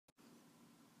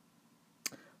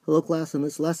Hello class, in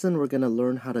this lesson we're going to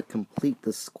learn how to complete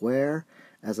the square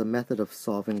as a method of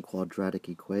solving quadratic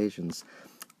equations.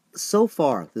 So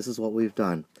far, this is what we've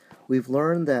done. We've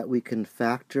learned that we can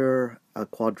factor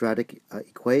quadratic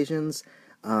equations.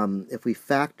 If we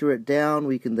factor it down,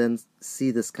 we can then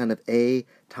see this kind of A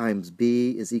times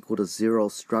B is equal to 0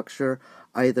 structure.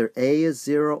 Either A is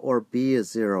 0 or B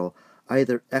is 0.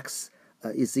 Either x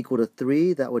is equal to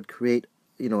 3, that would create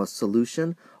a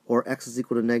solution, or x is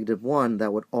equal to -1,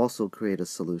 that would also create a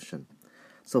solution.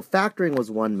 So factoring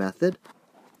was one method.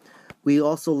 We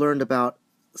also learned about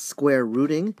square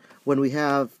rooting. When we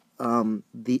have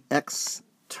the x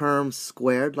term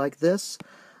squared like this,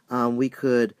 we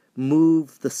could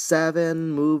move the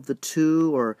 7, move the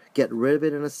 2, or get rid of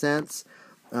it in a sense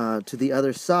to the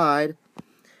other side.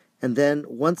 And then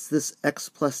once this x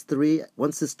plus 3,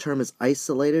 once this term is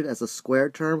isolated as a square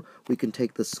term, we can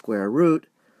take the square root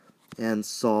and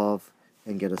solve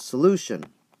and get a solution.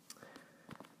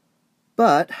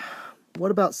 But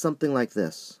what about something like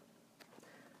this?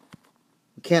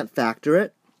 We can't factor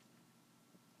it.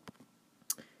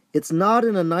 It's not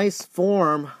in a nice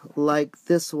form like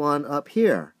this one up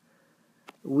here.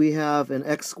 We have an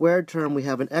x squared term, we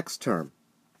have an x term.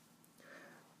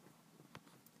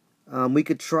 We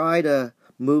could try to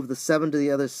move the 7 to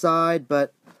the other side,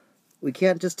 but we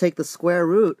can't just take the square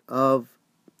root of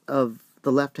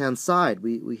the left-hand side.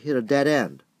 We hit a dead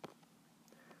end.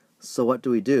 So what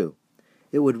do?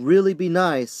 It would really be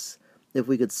nice if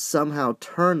we could somehow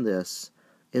turn this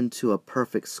into a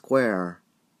perfect square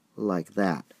like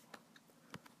that.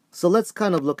 So let's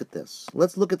kind of look at this.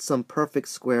 Let's look at some perfect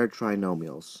square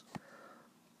trinomials.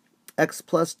 X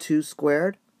plus 2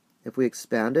 squared, if we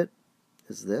expand it,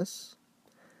 is this.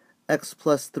 X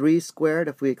plus 3 squared,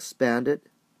 if we expand it,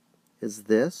 is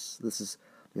this. This is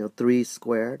 3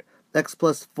 squared. X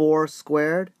plus 4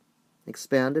 squared,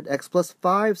 expanded. X plus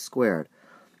 5 squared.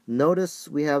 Notice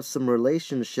we have some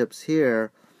relationships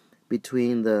here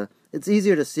between it's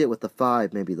easier to see it with the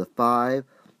 5, maybe the 5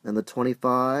 and the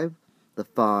 25, the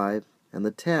 5 and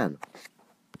the 10.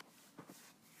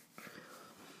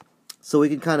 So we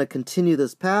can kind of continue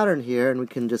this pattern here, and we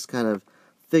can just kind of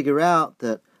figure out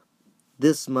that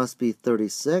this must be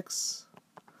 36,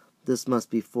 this must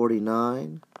be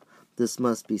 49, this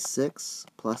must be 6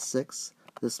 plus 6,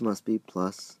 this must be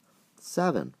plus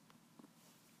 7.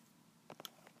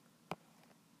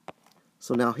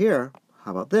 So now here,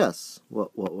 how about this?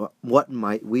 What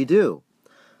might we do?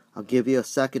 I'll give you a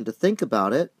second to think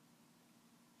about it.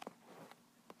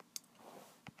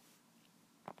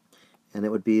 And it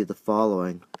would be the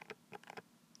following.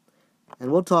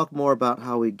 And we'll talk more about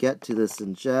how we get to this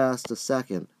in just a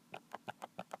second.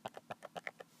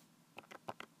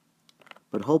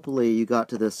 But hopefully you got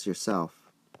to this yourself.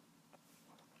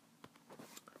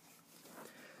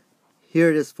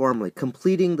 Here it is formally.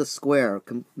 Completing the square.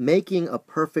 Making a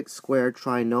perfect square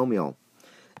trinomial.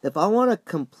 If I want to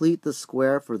complete the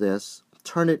square for this,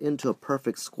 turn it into a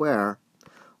perfect square,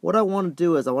 what I want to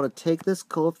do is I want to take this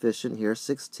coefficient here,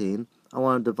 16, I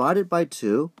want to divide it by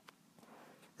 2,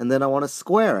 and then I want to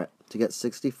square it to get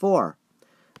 64.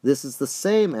 This is the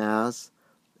same as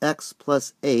x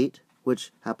plus 8,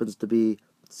 which happens to be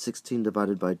 16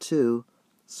 divided by 2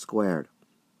 squared.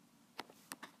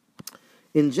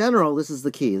 In general, this is the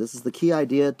key. This is the key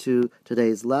idea to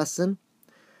today's lesson.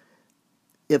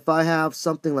 If I have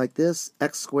something like this,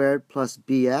 x squared plus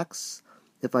bx,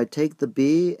 if I take the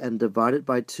b and divide it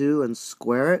by 2 and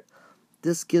square it,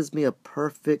 this gives me a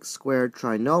perfect squared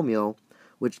trinomial,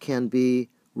 which can be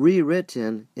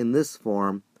rewritten in this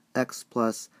form, x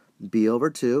plus b over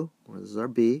 2, this is our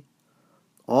b,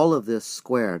 all of this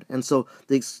squared. And so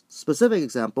the specific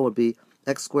example would be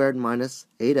x squared minus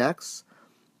 8x,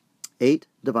 8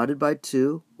 divided by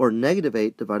 2, or negative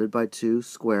 8 divided by 2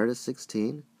 squared is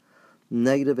 16.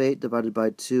 Negative 8 divided by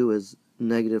 2 is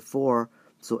negative 4,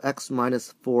 so x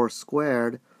minus 4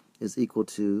 squared is equal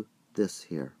to this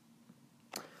here.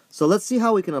 So let's see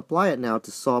how we can apply it now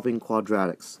to solving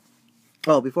quadratics.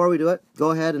 Oh, before we do it,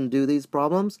 go ahead and do these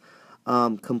problems.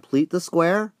 Complete the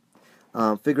square,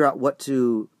 figure out what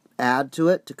to add to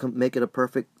it to make it a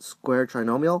perfect square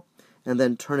trinomial, and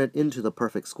then turn it into the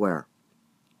perfect square.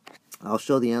 I'll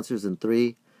show the answers in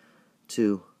 3,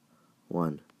 2,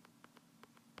 1.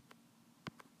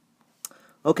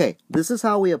 Okay, this is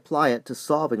how we apply it to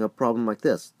solving a problem like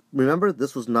this. Remember,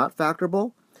 this was not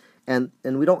factorable, and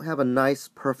we don't have a nice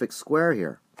perfect square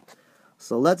here.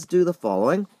 So let's do the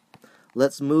following.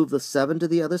 Let's move the 7 to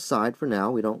the other side for now.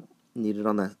 We don't need it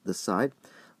on this side.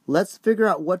 Let's figure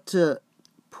out what to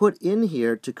put in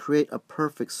here to create a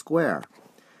perfect square.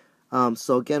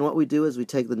 So again, what we do is we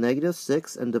take the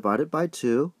 -6 and divide it by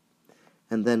 2,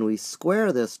 and then we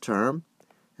square this term,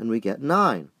 and we get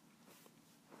 9.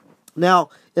 Now,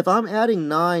 if I'm adding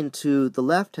 9 to the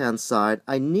left-hand side,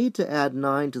 I need to add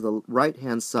 9 to the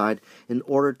right-hand side in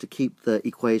order to keep the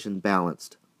equation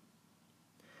balanced.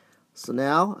 So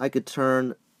now I could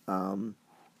turn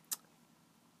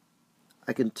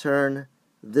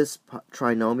this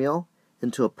trinomial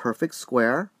into a perfect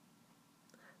square.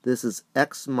 This is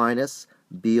x minus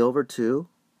b over 2.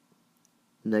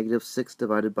 Negative 6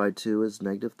 divided by 2 is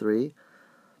negative 3.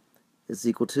 Is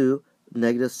equal to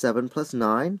negative 7 plus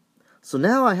 9. So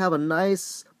now I have a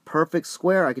nice perfect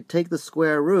square. I could take the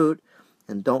square root,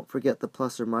 and don't forget the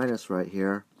plus or minus right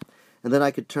here. And then I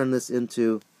could turn this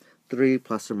into 3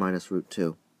 plus or minus root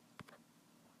 2.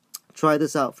 Try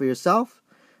this out for yourself,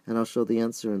 and I'll show the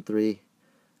answer in 3,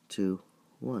 2,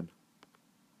 1.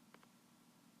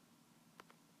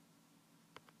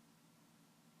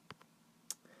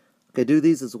 Okay, do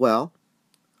these as well.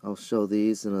 I'll show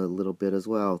these in a little bit as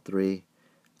well. 3,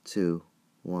 2,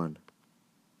 1.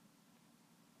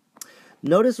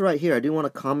 Notice right here, I do want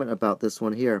to comment about this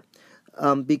one here.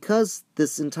 Because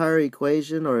this entire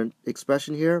equation or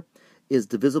expression here is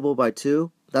divisible by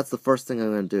 2, that's the first thing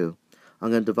I'm going to do. I'm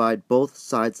going to divide both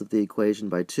sides of the equation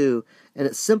by 2, and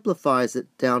it simplifies it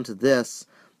down to this,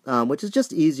 which is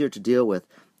just easier to deal with.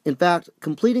 In fact,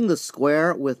 completing the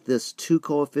square with this 2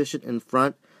 coefficient in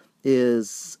front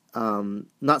is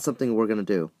not something we're going to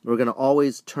do. We're going to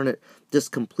always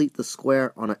just complete the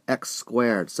square on an x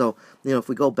squared. So, if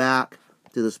we go back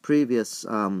to this previous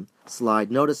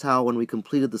slide, notice how when we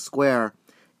completed the square,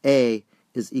 a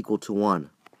is equal to 1.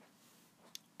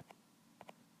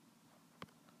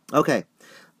 Okay,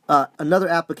 another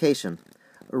application.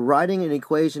 Writing an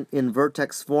equation in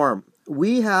vertex form.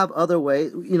 We have other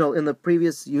ways. In the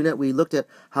previous unit, we looked at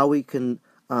how we can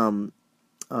find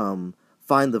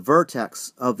the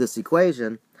vertex of this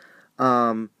equation.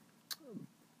 But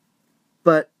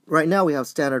right now we have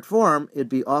standard form. It'd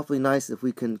be awfully nice if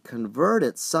we can convert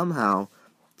it somehow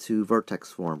to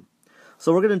vertex form.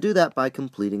 So we're going to do that by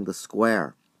completing the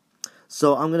square.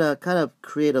 So I'm going to kind of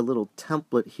create a little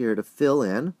template here to fill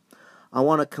in. I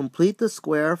want to complete the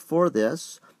square for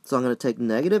this. So I'm going to take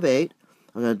negative 8.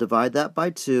 I'm going to divide that by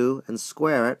 2 and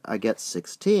square it. I get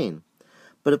 16.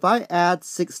 But if I add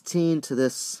 16 to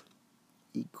this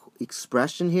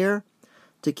expression here,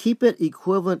 to keep it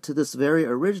equivalent to this very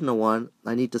original one,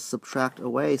 I need to subtract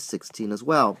away 16 as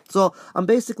well. So I'm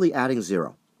basically adding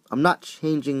 0. I'm not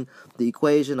changing the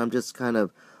equation, I'm just kind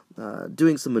of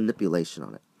doing some manipulation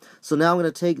on it. So now I'm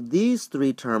going to take these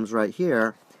 3 terms right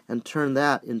here and turn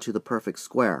that into the perfect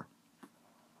square.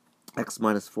 X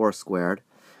minus 4 squared.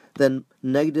 Then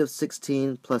negative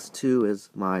 16 plus 2 is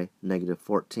my negative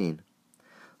 14.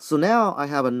 So now I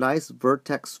have a nice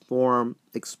vertex form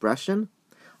expression.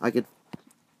 I could,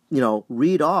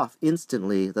 read off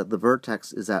instantly that the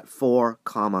vertex is at 4,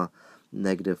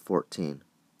 negative 14.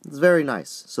 It's very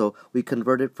nice. So we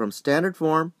converted from standard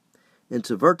form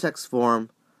into vertex form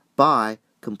by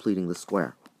completing the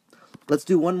square. Let's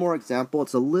do one more example.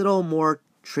 It's a little more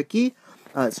tricky.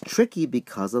 It's tricky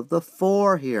because of the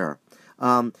 4 here.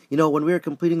 When we were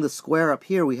completing the square up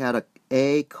here, we had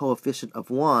a coefficient of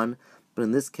 1, but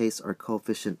in this case, our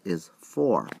coefficient is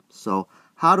 4. So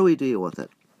how do we deal with it?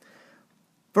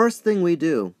 First thing we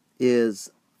do is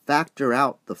factor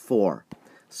out the 4.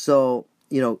 So,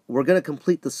 we're going to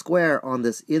complete the square on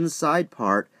this inside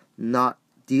part, not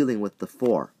dealing with the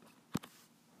 4.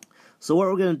 So what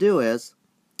we're going to do is,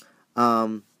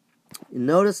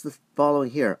 notice the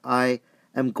following here. I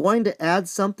am going to add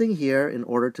something here in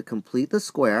order to complete the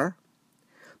square.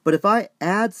 But if I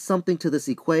add something to this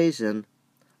equation,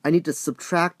 I need to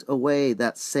subtract away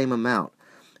that same amount.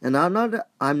 And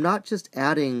I'm not just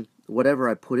adding whatever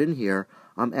I put in here.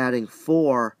 I'm adding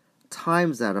 4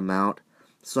 times that amount.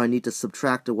 So I need to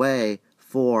subtract away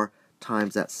 4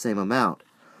 times that same amount.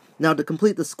 Now to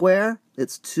complete the square,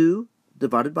 it's 2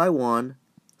 divided by 1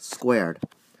 squared.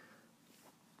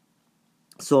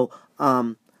 So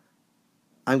I'm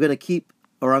going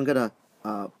to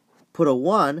put a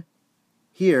 1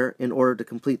 here in order to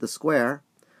complete the square.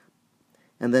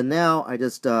 And then now I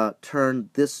just turn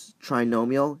this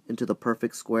trinomial into the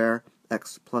perfect square,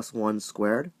 x plus 1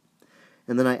 squared.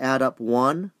 And then I add up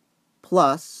 1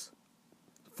 plus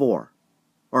 4.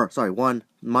 1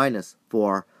 minus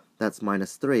 4, that's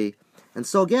minus 3. And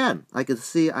so again, I can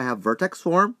see I have vertex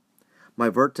form. My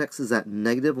vertex is at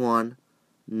negative 1,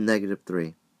 negative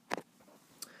 3.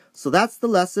 So that's the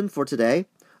lesson for today.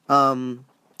 Go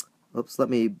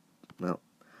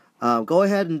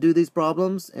ahead and do these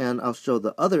problems, and I'll show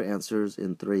the other answers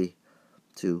in 3,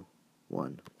 2,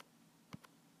 1.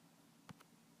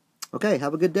 Okay,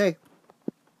 have a good day.